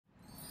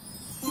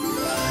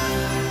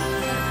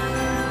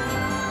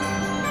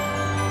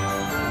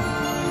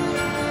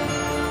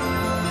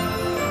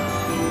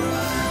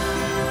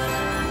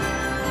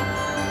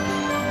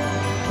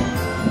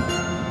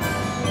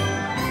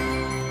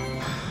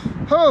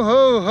Ho,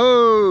 ho,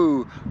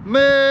 ho!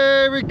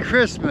 Merry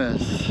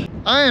Christmas!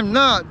 I am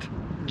not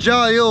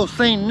jolly old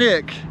Saint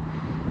Nick,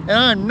 and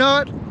I'm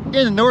not in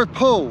the North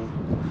Pole.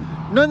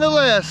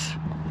 Nonetheless,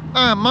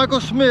 I am Michael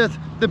Smith,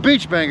 the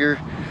beach banger.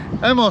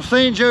 I'm on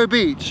St. Joe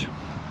Beach.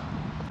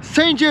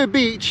 St. Joe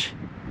Beach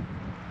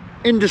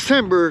in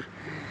December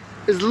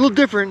is a little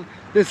different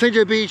than St.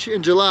 Joe Beach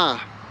in July.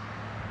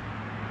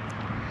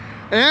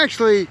 And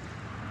actually,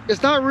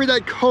 it's not really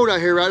that cold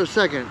out here right a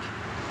second,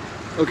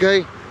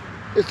 okay?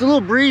 It's a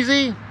little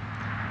breezy,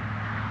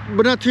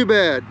 but not too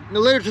bad.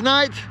 Now later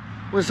tonight,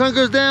 when the sun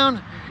goes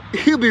down,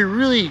 it'll be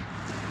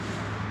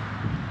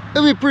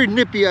pretty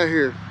nippy out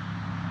here.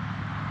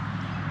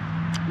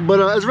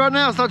 But as of right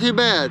now, it's not too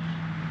bad.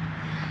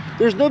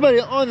 There's nobody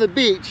on the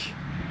beach.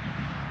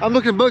 I'm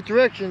looking both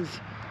directions.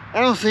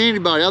 I don't see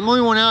anybody. I'm the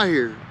only one out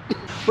here.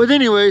 But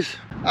anyways,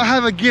 I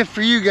have a gift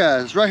for you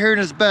guys right here in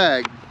this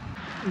bag.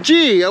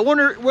 Gee, I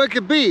wonder what it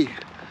could be.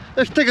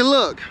 Let's take a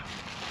look.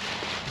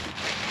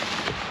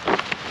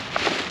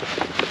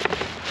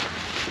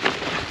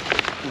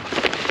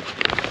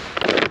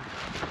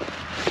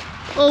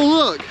 Oh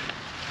look,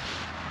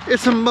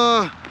 it's some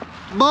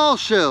ball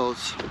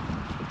shells.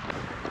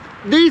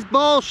 These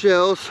ball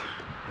shells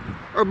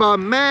are by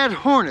Mad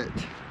Hornet.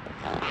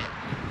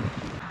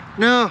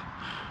 Now,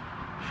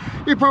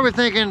 you're probably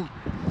thinking,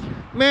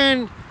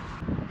 man,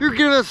 you're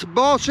giving us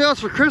ball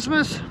shells for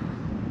Christmas?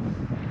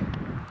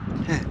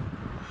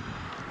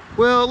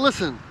 Well,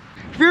 listen,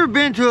 have you ever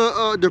been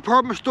to a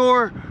department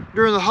store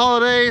during the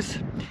holidays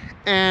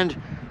and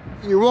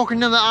you're walking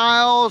down the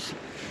aisles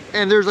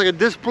and there's like a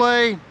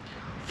display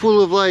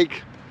full of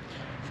like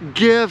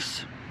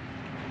gifts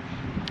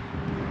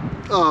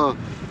to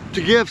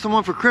give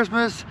someone for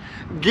Christmas,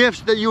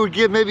 gifts that you would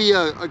give maybe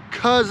a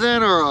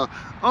cousin or a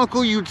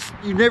uncle you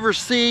never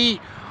see,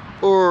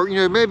 or you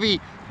know,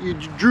 maybe you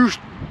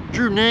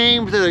drew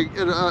names at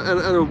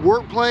a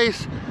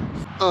workplace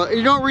and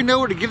you don't really know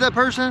what to give that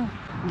person.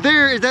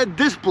 There is that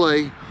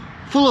display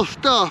full of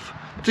stuff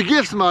to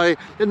give somebody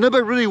that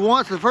nobody really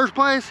wants in the first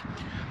place,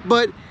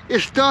 but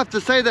it's stuff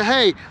to say that,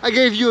 hey, I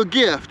gave you a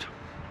gift,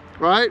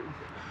 right?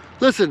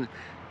 Listen,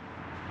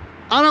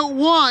 I don't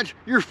want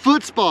your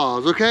foot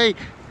spas, okay?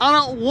 I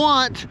don't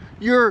want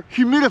your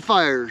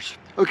humidifiers,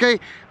 okay?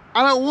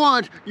 I don't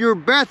want your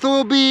bath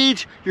oil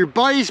beads, your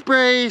body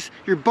sprays,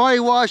 your body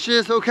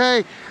washes,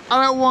 okay?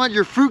 I don't want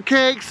your fruit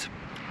cakes.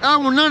 I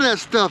don't want none of that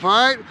stuff, all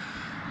right?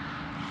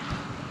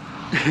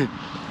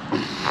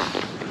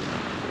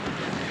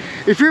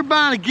 If you're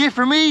buying a gift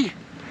for me,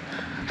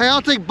 hey,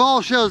 I'll take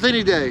ball shells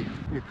any day.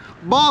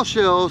 Ball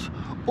shells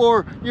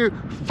or your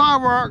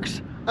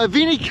fireworks of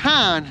any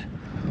kind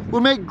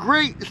will make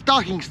great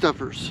stocking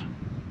stuffers.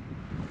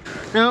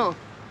 Now,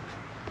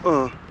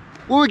 what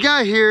we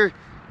got here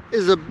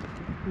is a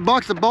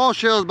box of ball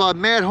shells by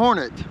Mad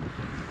Hornet.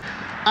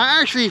 I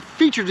actually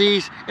featured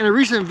these in a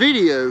recent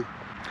video.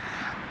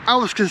 I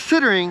was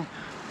considering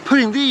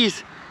putting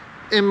these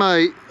in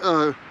my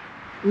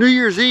New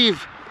Year's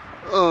Eve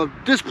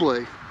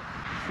display,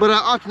 but I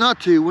ought not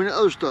to when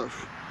other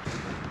stuff.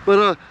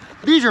 But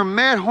these are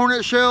Mad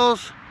Hornet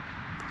shells,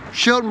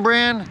 Shelton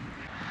brand.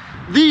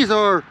 These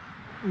are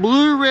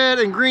blue, red,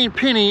 and green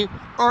penny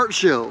art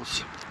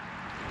shells.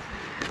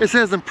 It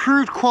says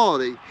improved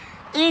quality.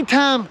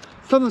 Anytime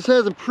something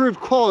says improved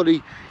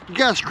quality, you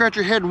gotta scratch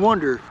your head and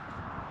wonder.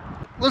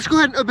 Let's go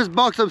ahead and open this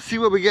box up and see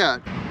what we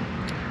got.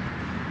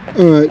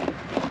 All right,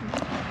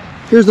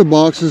 here's the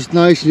box. It's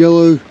nice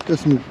yellow. Got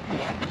some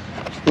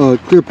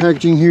clear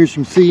packaging here,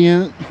 some see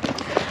in it.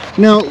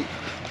 Now,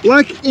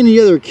 like any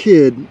other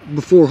kid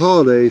before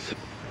holidays,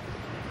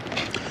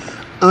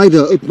 I like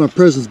to open my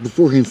presents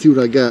beforehand and see what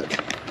I got.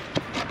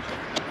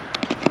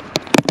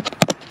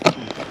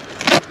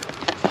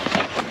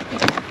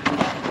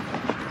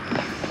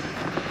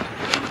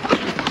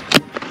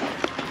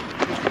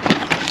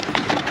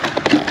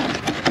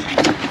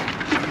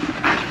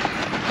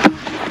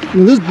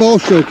 Now, this ball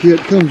shell kit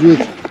comes with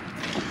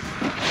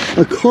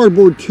a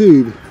cardboard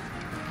tube,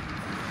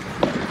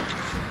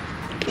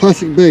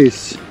 plastic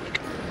base.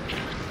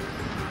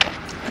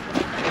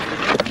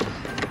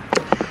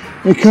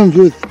 It comes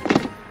with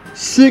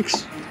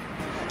 6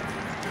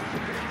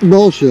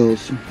 ball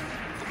shells.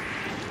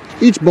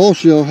 Each ball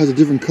shell has a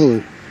different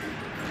color.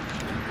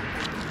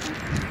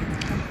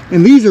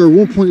 And these are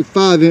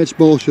 1.5 inch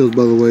ball shells,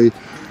 by the way.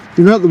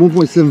 They're not the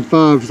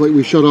 1.75s like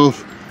we shot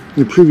off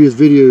in the previous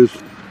videos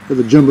of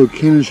the jumbo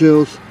cannon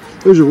shells.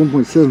 Those are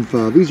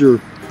 1.75. These are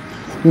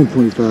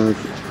 1.5.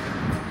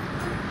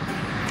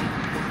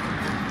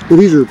 Well,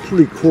 these are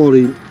pretty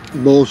quality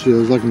ball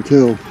shells, I can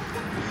tell.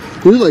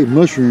 They look like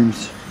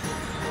mushrooms.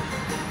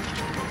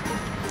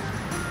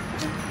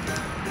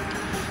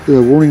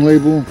 The warning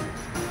label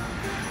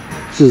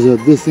says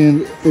this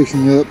end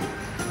facing up.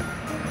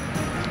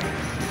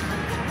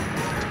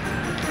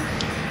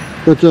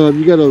 But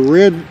you got a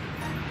red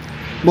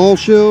ball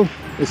shell,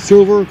 a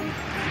silver,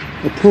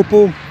 a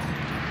purple,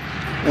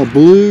 a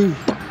blue,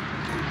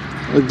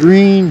 a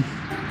green,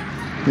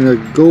 and a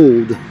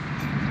gold.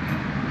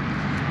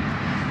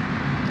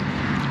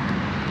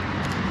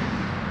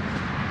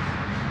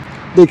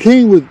 They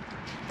came with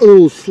a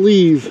little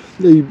sleeve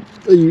that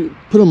you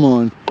put them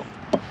on,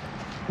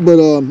 but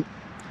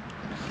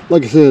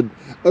like I said,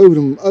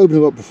 opened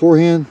them up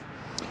beforehand,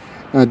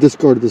 and I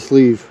discarded the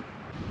sleeve.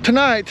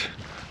 Tonight,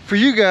 for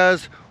you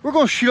guys, we're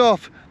going to shoot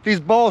off these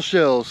ball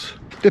shells.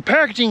 The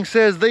packaging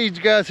says these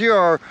guys here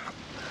are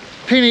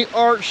penny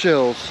art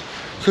shells,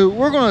 so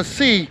we're going to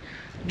see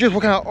just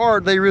what kind of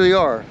art they really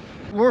are.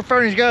 When we're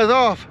firing these guys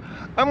off,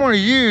 I'm going to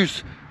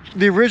use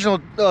the original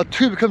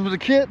tube that comes with the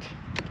kit,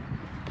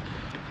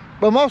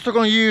 but I'm also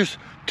going to use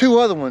two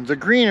other ones, a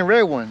green and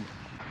red one.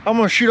 I'm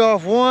going to shoot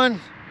off one,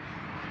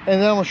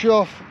 and then I'm going to shoot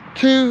off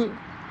two.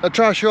 I'll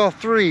try to shoot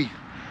off three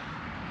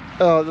in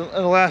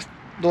the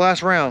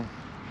last round.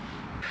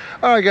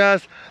 All right,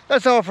 guys,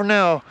 that's all for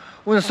now.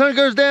 When the sun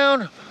goes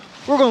down,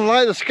 we're going to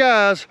light the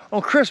skies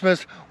on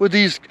Christmas with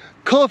these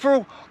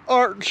colorful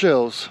art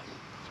shells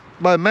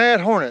by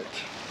Mad Hornet.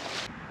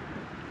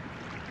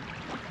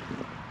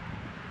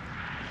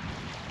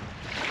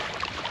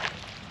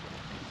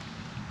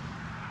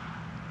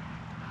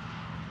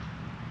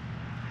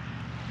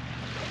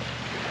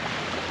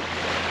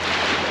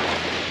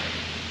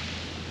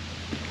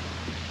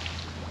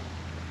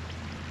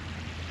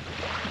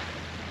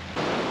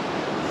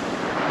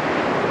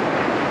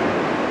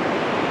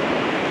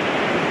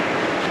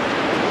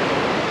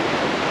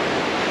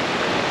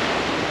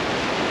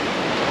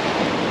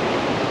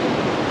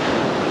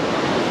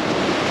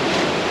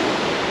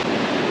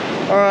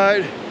 All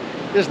right,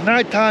 it's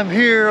nighttime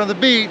here on the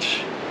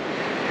beach.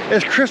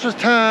 It's Christmas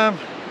time,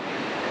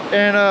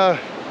 and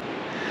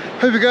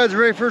hope you guys are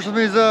ready for some of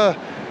these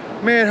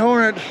Mad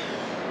Hornet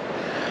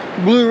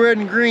blue, red,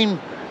 and green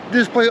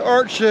display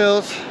art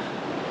shells.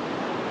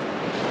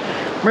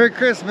 Merry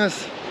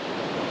Christmas.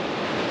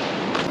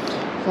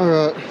 All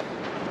right,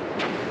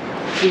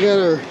 we got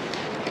our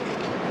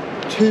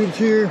tubes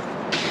here.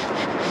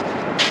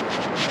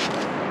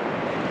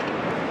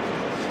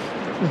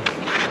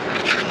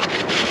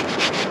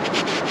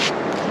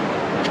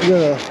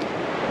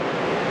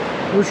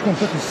 We're just gonna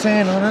put the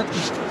sand on it.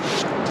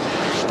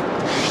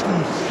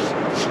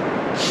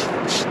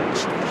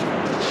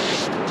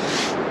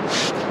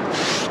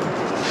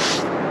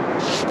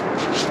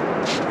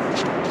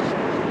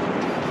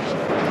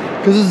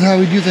 Because this is how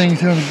we do things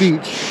here on the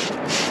beach.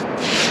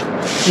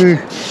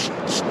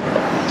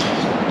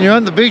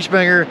 I'm the beach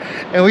banger,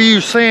 and we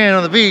use sand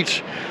on the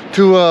beach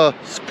to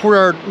support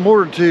our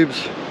mortar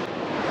tubes.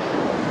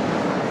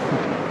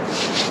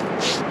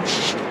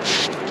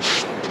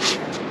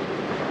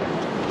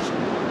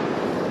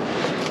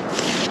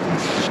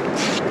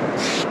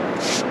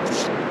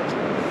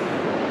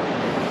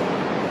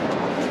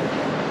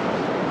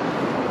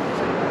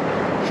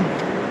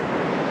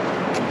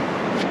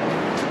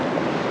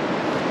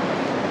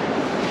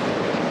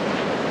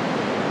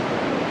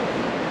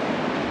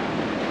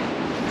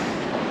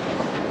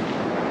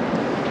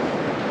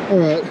 All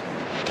right,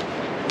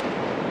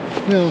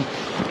 now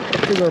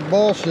here's our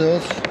ball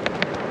shells.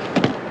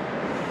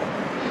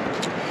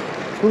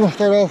 We're gonna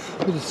start off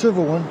with the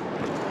silver one,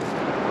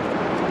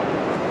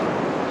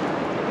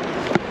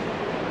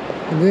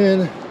 and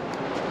then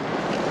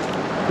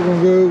we're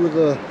gonna go with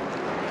the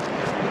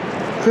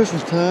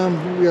Christmas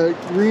time. We got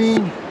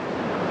green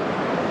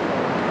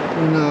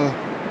and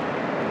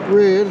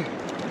red.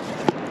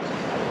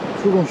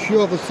 So we're gonna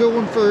shoot off the silver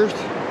one first,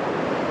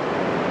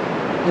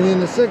 and then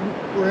the second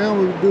round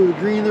we do the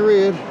green and the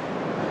red.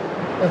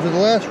 After the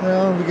last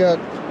round we got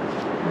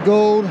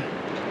gold,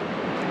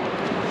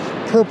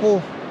 purple,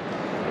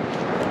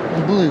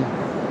 and blue.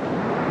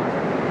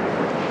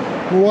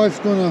 My wife's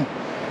gonna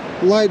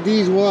light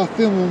these while I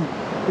film them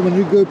with my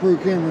new GoPro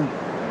camera.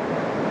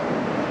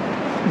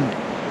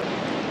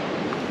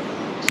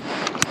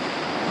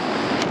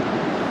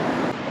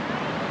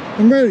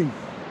 I'm ready.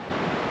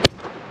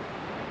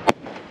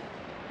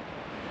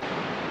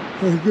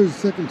 Oh, here goes the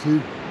second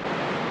tube.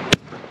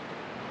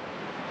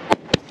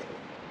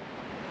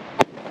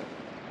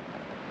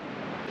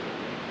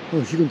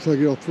 Oh, she's gonna try to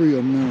get all three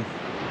of them now.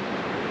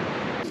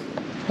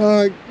 All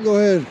right, go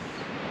ahead.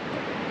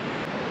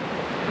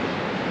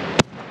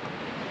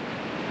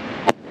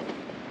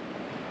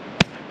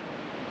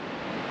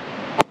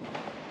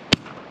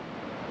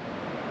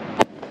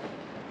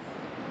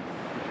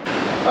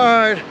 All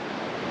right,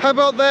 how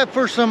about that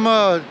for some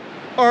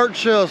art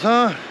shells,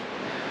 huh?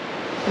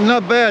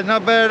 Not bad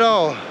at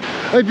all.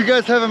 Hope you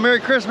guys have a Merry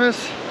Christmas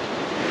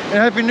and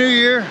Happy New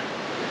Year.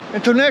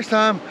 Until next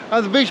time,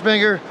 I'm the Beach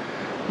Banger.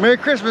 Merry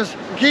Christmas,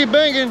 keep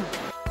banging.